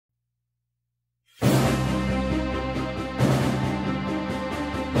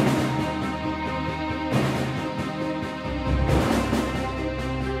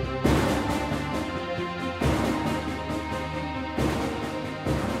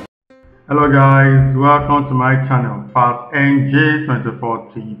Hello guys, welcome to my channel, Part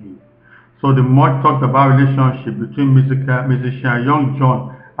NJ24 TV. So the much talked about relationship between musician Young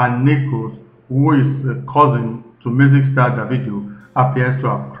Jonn and Nikos, who is a cousin to music star Davido, appears to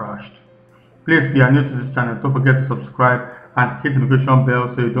have crashed. Please, if you are new to this channel, don't forget to subscribe and hit the notification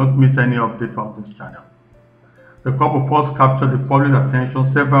bell so you don't miss any update from this channel. The couple first captured the public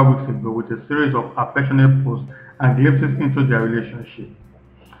attention several weeks ago with a series of affectionate posts and glimpses into their relationship.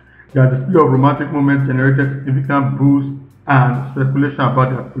 Their display of romantic moments generated significant buzz and speculation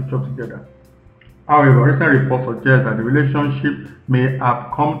about their future together. However, recent reports suggest that the relationship may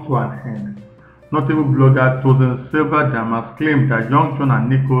have come to an end. Notable blogger Tosin Silverjam claimed that Young Jonn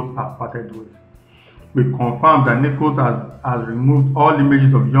and Nikos have parted ways. We confirmed that Nikos has removed all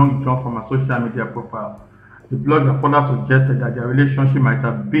images of Young Jonn from her social media profile. The blogger further suggested that their relationship might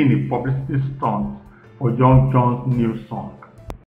have been a publicity stunt for Young Jonn's new son.